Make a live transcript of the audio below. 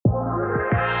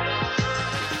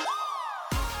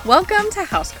Welcome to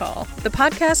House Call, the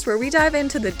podcast where we dive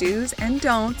into the do's and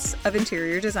don'ts of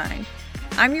interior design.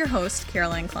 I'm your host,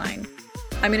 Caroline Klein.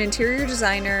 I'm an interior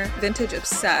designer, vintage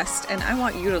obsessed, and I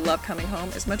want you to love coming home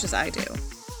as much as I do.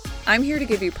 I'm here to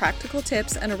give you practical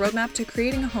tips and a roadmap to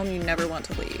creating a home you never want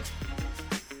to leave.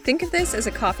 Think of this as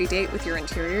a coffee date with your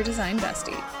interior design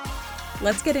bestie.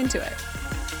 Let's get into it.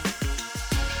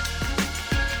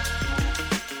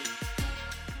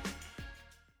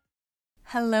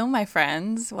 Hello, my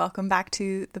friends. Welcome back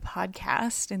to the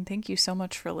podcast, and thank you so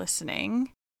much for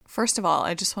listening. First of all,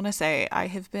 I just want to say I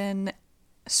have been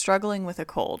struggling with a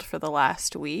cold for the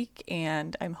last week,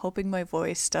 and I'm hoping my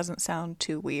voice doesn't sound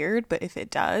too weird, but if it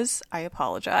does, I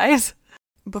apologize.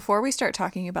 Before we start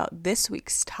talking about this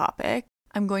week's topic,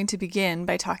 I'm going to begin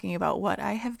by talking about what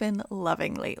I have been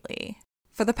loving lately.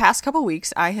 For the past couple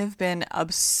weeks, I have been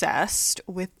obsessed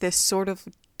with this sort of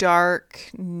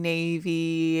dark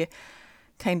navy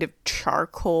kind of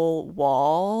charcoal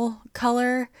wall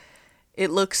color.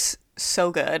 It looks so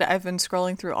good. I've been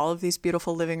scrolling through all of these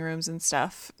beautiful living rooms and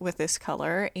stuff with this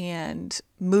color, and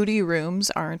moody rooms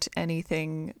aren't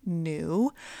anything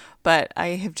new, but I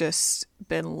have just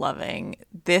been loving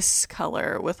this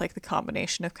color with like the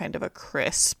combination of kind of a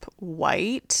crisp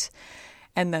white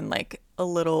and then like a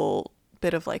little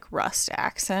bit of like rust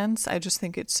accents. I just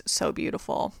think it's so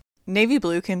beautiful. Navy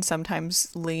blue can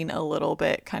sometimes lean a little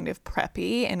bit kind of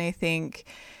preppy, and I think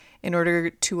in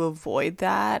order to avoid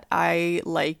that, I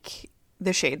like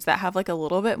the shades that have like a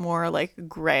little bit more like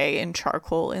gray and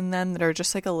charcoal in them that are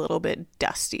just like a little bit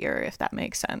dustier, if that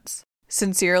makes sense.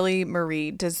 Sincerely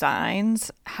Marie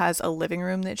Designs has a living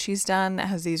room that she's done that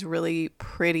has these really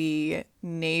pretty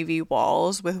navy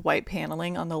walls with white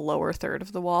paneling on the lower third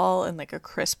of the wall and like a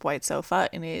crisp white sofa,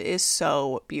 and it is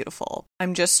so beautiful.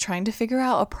 I'm just trying to figure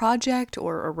out a project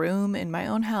or a room in my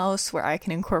own house where I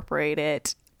can incorporate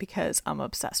it because I'm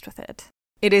obsessed with it.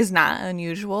 It is not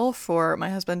unusual for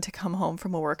my husband to come home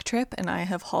from a work trip and I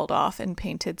have hauled off and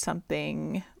painted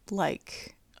something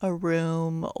like a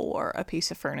room or a piece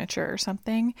of furniture or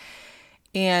something.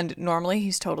 And normally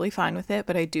he's totally fine with it,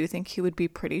 but I do think he would be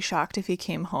pretty shocked if he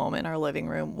came home and our living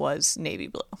room was navy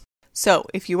blue. So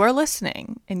if you are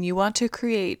listening and you want to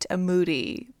create a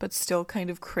moody but still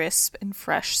kind of crisp and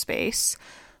fresh space,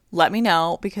 let me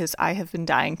know because I have been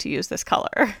dying to use this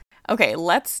color. Okay,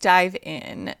 let's dive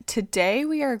in. Today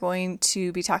we are going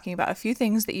to be talking about a few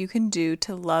things that you can do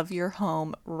to love your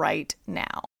home right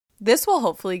now. This will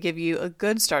hopefully give you a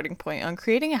good starting point on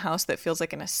creating a house that feels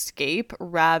like an escape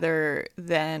rather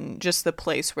than just the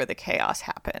place where the chaos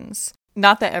happens.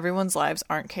 Not that everyone's lives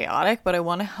aren't chaotic, but I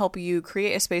want to help you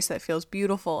create a space that feels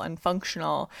beautiful and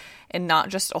functional and not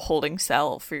just a holding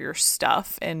cell for your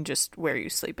stuff and just where you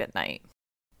sleep at night.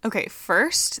 Okay,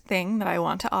 first thing that I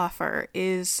want to offer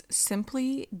is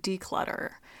simply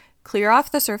declutter. Clear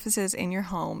off the surfaces in your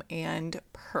home and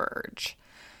purge.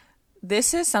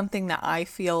 This is something that I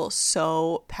feel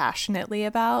so passionately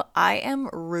about. I am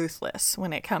ruthless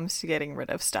when it comes to getting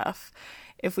rid of stuff.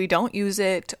 If we don't use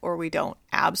it or we don't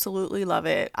absolutely love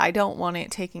it, I don't want it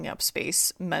taking up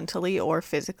space mentally or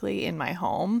physically in my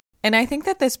home. And I think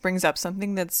that this brings up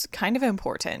something that's kind of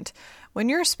important. When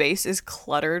your space is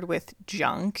cluttered with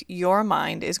junk, your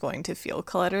mind is going to feel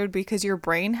cluttered because your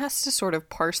brain has to sort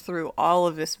of parse through all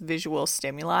of this visual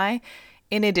stimuli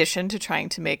in addition to trying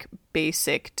to make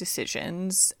basic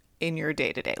decisions in your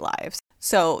day-to-day lives.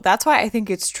 So that's why I think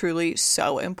it's truly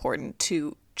so important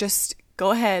to just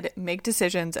go ahead, make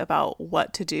decisions about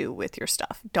what to do with your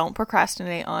stuff. Don't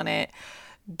procrastinate on it.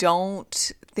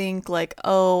 Don't think like,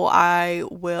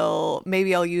 oh,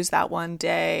 maybe I'll use that one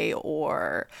day,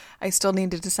 or I still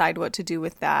need to decide what to do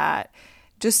with that.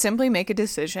 Just simply make a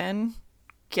decision,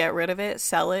 get rid of it,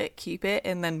 sell it, keep it,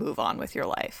 and then move on with your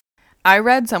life. I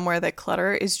read somewhere that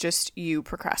clutter is just you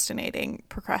procrastinating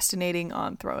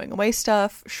on throwing away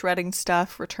stuff, shredding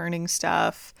stuff, returning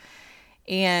stuff.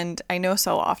 And I know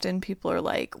so often people are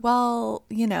like, well,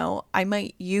 I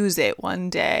might use it one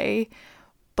day,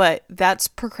 but that's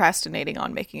procrastinating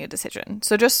on making a decision.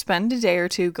 So just spend a day or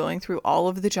two going through all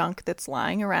of the junk that's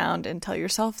lying around and tell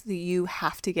yourself that you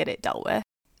have to get it dealt with.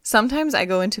 Sometimes I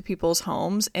go into people's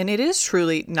homes and it is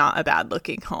truly not a bad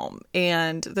looking home.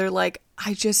 And they're like,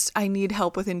 I need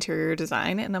help with interior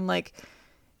design. And I'm like,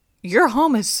 your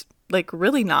home is like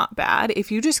really not bad. If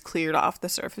you just cleared off the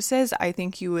surfaces, I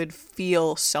think you would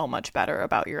feel so much better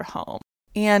about your home.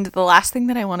 And the last thing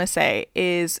that I want to say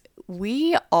is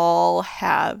we all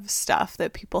have stuff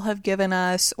that people have given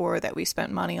us or that we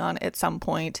spent money on at some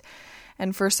point.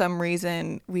 And for some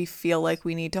reason, we feel like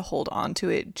we need to hold on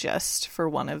to it just for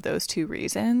one of those two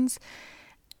reasons.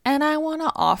 And I want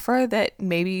to offer that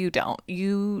maybe you don't.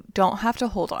 You don't have to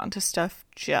hold on to stuff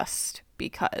just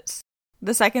because.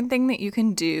 The second thing that you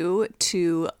can do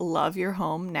to love your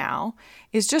home now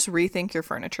is just rethink your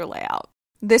furniture layout.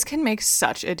 This can make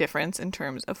such a difference in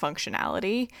terms of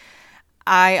functionality.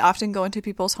 I often go into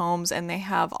people's homes and they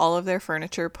have all of their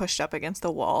furniture pushed up against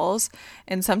the walls.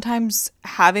 And sometimes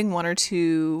having one or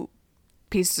two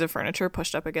pieces of furniture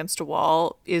pushed up against a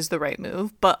wall is the right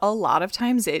move, but a lot of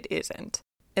times it isn't.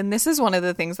 And this is one of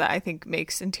the things that I think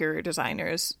makes interior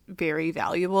designers very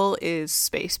valuable is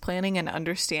space planning and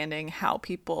understanding how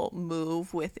people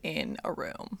move within a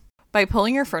room. By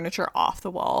pulling your furniture off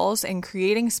the walls and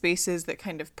creating spaces that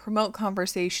kind of promote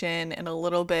conversation and a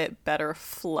little bit better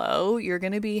flow, you're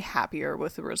going to be happier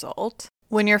with the result.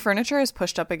 When your furniture is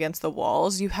pushed up against the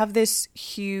walls, you have this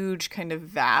huge kind of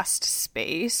vast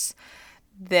space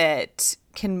that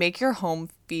can make your home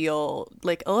feel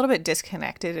like a little bit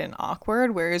disconnected and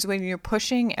awkward, whereas when you're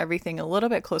pushing everything a little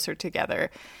bit closer together,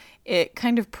 it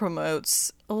kind of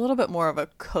promotes a little bit more of a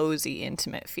cozy,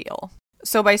 intimate feel.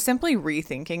 So by simply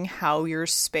rethinking how your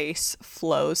space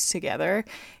flows together,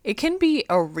 it can be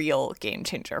a real game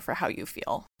changer for how you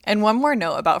feel. And one more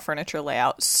note about furniture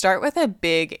layout, start with a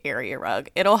big area rug.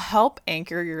 It'll help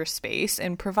anchor your space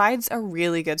and provides a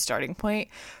really good starting point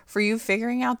for you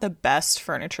figuring out the best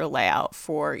furniture layout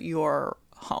for your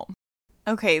home.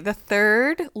 Okay, the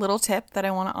third little tip that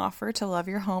I want to offer to love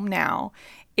your home now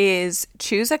is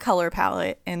choose a color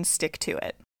palette and stick to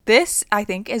it. This, I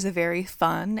think, is a very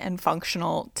fun and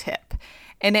functional tip.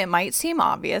 And it might seem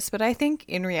obvious, but I think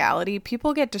in reality,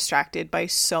 people get distracted by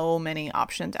so many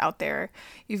options out there.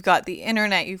 You've got the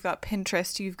internet, you've got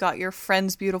Pinterest, you've got your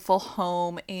friend's beautiful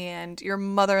home, and your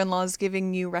mother-in-law's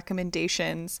giving you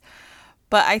recommendations.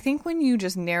 But I think when you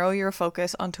just narrow your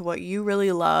focus onto what you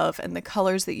really love and the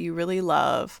colors that you really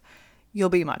love, you'll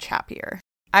be much happier.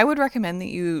 I would recommend that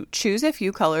you choose a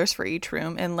few colors for each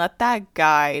room and let that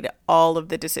guide all of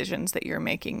the decisions that you're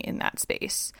making in that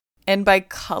space. And by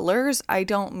colors, I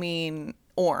don't mean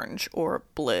orange or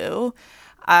blue.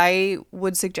 I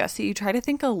would suggest that you try to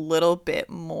think a little bit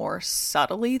more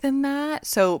subtly than that.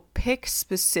 So pick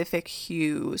specific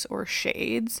hues or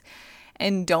shades,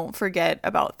 and don't forget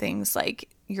about things like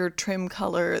your trim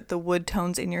color, the wood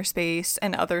tones in your space,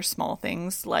 and other small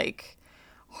things like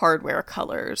hardware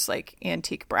colors like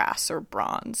antique brass or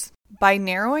bronze. By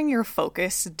narrowing your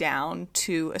focus down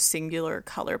to a singular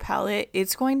color palette,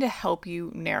 it's going to help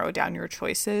you narrow down your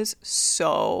choices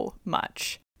so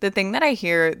much. The thing that I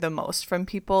hear the most from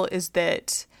people is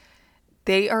that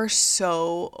they are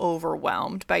so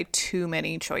overwhelmed by too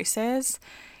many choices,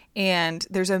 and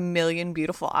there's a million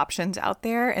beautiful options out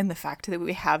there, and the fact that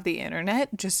we have the internet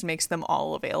just makes them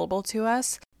all available to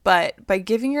us. But by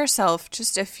giving yourself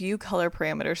just a few color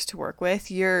parameters to work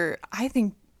with, I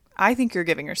think you're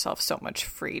giving yourself so much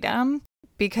freedom,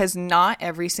 because not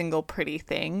every single pretty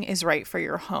thing is right for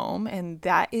your home, and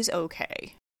that is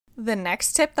okay. The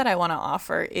next tip that I want to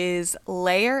offer is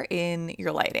layer in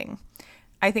your lighting.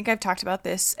 I think I've talked about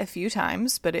this a few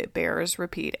times, but it bears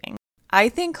repeating. I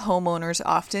think homeowners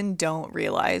often don't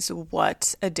realize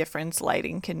what a difference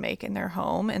lighting can make in their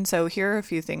home, and so here are a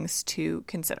few things to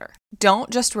consider. Don't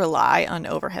just rely on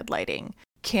overhead lighting.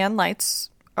 Can lights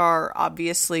are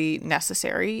obviously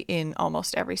necessary in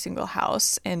almost every single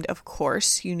house, and of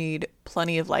course you need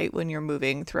plenty of light when you're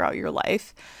moving throughout your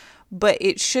life, but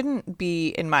it shouldn't be,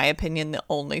 in my opinion, the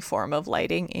only form of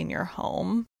lighting in your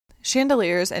home.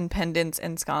 Chandeliers and pendants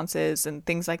and sconces and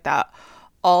things like that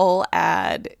all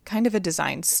add kind of a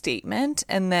design statement,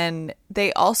 and then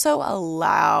they also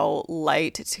allow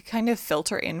light to kind of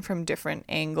filter in from different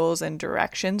angles and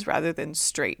directions rather than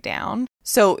straight down.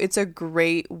 So it's a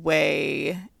great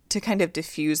way to kind of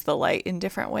diffuse the light in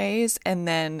different ways, and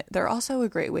then they're also a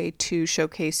great way to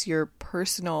showcase your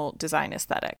personal design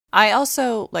aesthetic. I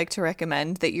also like to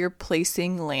recommend that you're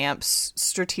placing lamps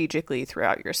strategically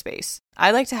throughout your space.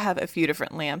 I like to have a few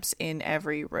different lamps in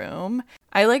every room.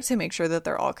 I like to make sure that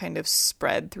they're all kind of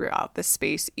spread throughout the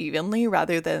space evenly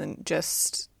rather than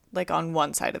just like on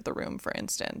one side of the room, for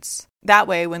instance. That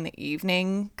way, when the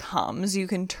evening comes, you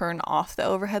can turn off the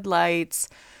overhead lights,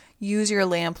 use your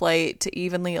lamplight to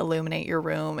evenly illuminate your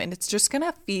room, and it's just going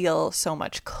to feel so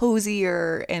much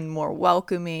cozier and more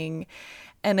welcoming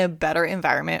and a better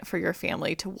environment for your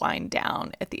family to wind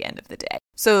down at the end of the day.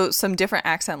 So some different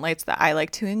accent lights that I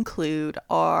like to include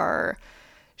are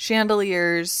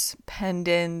chandeliers,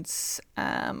 pendants,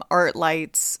 art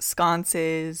lights,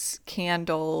 sconces,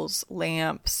 candles,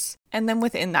 lamps. And then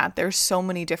within that, there's so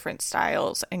many different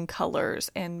styles and colors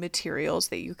and materials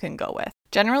that you can go with.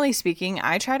 Generally speaking,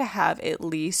 I try to have at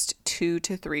least 2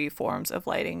 to 3 forms of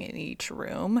lighting in each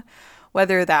room,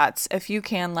 whether that's a few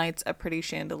can lights, a pretty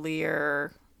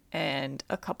chandelier, and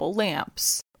a couple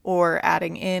lamps, or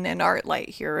adding in an art light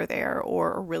here or there,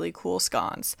 or a really cool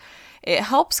sconce. It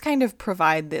helps kind of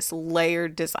provide this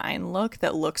layered design look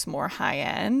that looks more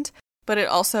high-end, but it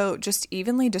also just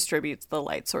evenly distributes the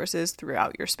light sources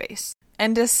throughout your space.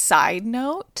 And a side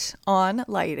note on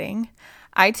lighting,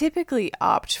 I typically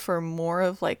opt for more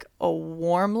of like a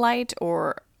warm light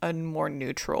or a more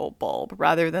neutral bulb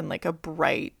rather than like a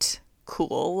bright,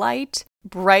 cool light.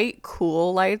 Bright,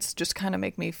 cool lights just kind of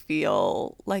make me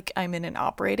feel like I'm in an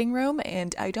operating room,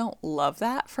 and I don't love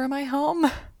that for my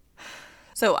home.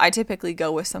 So I typically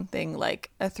go with something like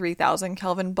a 3000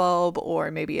 Kelvin bulb or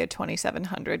maybe a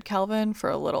 2700 Kelvin for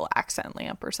a little accent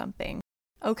lamp or something.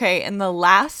 Okay, and the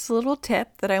last little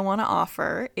tip that I want to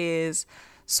offer is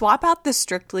swap out the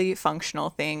strictly functional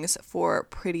things for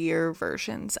prettier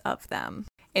versions of them.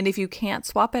 And if you can't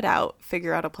swap it out,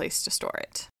 figure out a place to store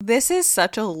it. This is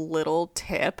such a little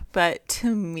tip, but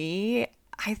to me,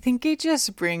 I think it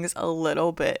just brings a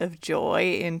little bit of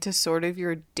joy into sort of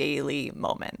your daily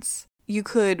moments. You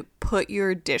could put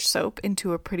your dish soap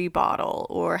into a pretty bottle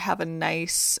or have a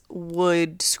nice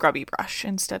wood scrubby brush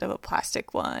instead of a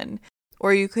plastic one.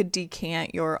 Or you could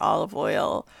decant your olive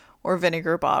oil or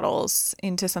vinegar bottles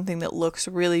into something that looks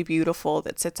really beautiful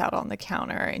that sits out on the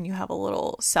counter, and you have a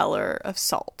little cellar of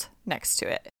salt next to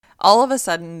it. All of a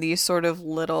sudden, these sort of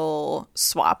little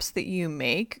swaps that you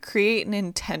make create an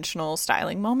intentional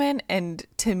styling moment, and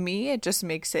to me, it just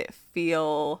makes it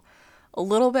feel a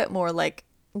little bit more like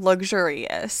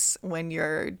luxurious when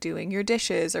you're doing your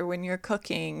dishes or when you're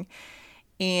cooking,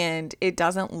 and it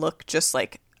doesn't look just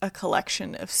like a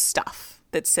collection of stuff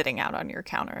that's sitting out on your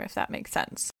counter, if that makes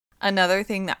sense. Another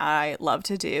thing that I love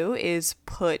to do is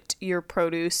put your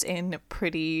produce in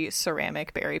pretty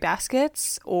ceramic berry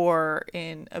baskets or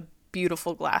in a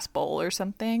beautiful glass bowl or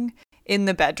something. In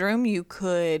the bedroom, you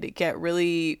could get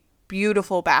really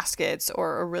beautiful baskets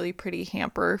or a really pretty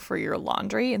hamper for your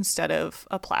laundry instead of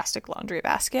a plastic laundry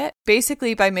basket.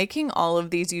 Basically, by making all of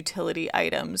these utility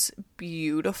items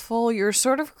beautiful, you're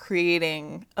sort of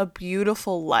creating a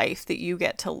beautiful life that you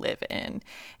get to live in.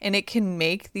 And it can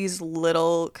make these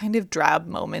little kind of drab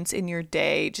moments in your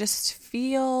day just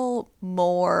feel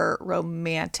more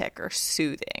romantic or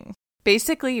soothing.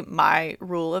 Basically, my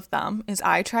rule of thumb is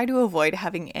I try to avoid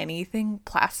having anything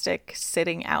plastic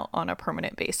sitting out on a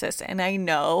permanent basis. And I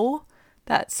know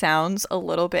that sounds a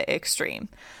little bit extreme,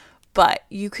 but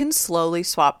you can slowly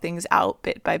swap things out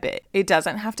bit by bit. It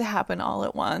doesn't have to happen all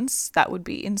at once. That would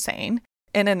be insane.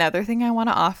 And another thing I want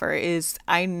to offer is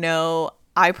I know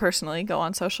I personally go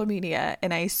on social media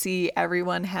and I see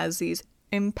everyone has these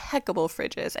impeccable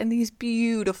fridges and these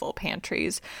beautiful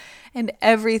pantries, and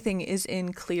everything is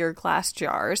in clear glass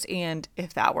jars. And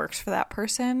if that works for that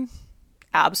person,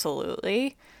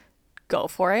 absolutely go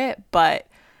for it. But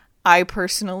I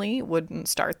personally wouldn't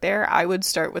start there. I would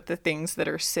start with the things that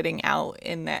are sitting out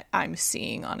and that I'm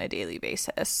seeing on a daily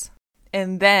basis.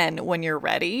 And then when you're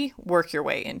ready, work your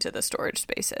way into the storage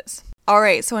spaces. All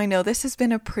right, so I know this has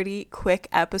been a pretty quick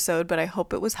episode, but I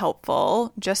hope it was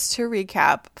helpful. Just to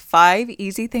recap, 5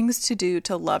 easy things to do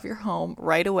to love your home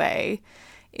right away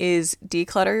is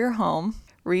declutter your home,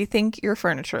 rethink your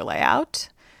furniture layout,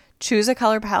 choose a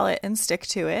color palette and stick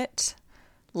to it,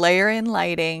 layer in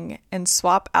lighting, and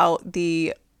swap out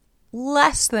the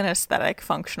less than aesthetic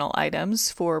functional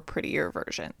items for prettier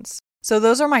versions. So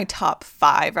those are my top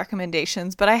 5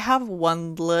 recommendations, but I have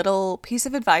one little piece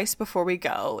of advice before we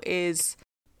go is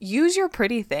use your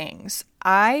pretty things.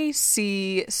 I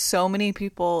see so many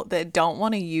people that don't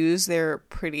want to use their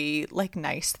pretty, like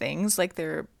nice things, like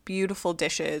their beautiful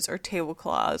dishes or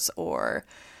tablecloths or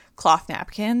cloth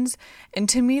napkins. And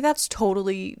to me, that's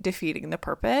totally defeating the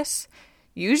purpose.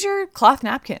 Use your cloth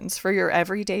napkins for your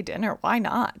everyday dinner. Why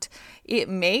not? It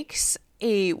makes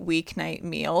a weeknight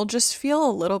meal just feel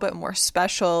a little bit more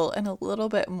special and a little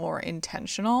bit more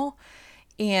intentional.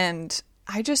 And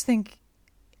I just think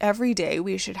every day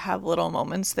we should have little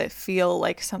moments that feel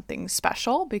like something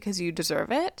special because you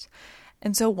deserve it.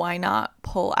 And so why not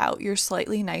pull out your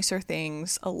slightly nicer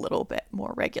things a little bit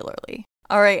more regularly?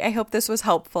 All right, I hope this was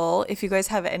helpful. If you guys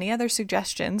have any other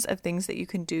suggestions of things that you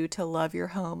can do to love your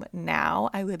home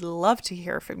now, I would love to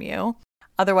hear from you.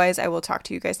 Otherwise, I will talk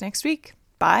to you guys next week.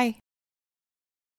 Bye.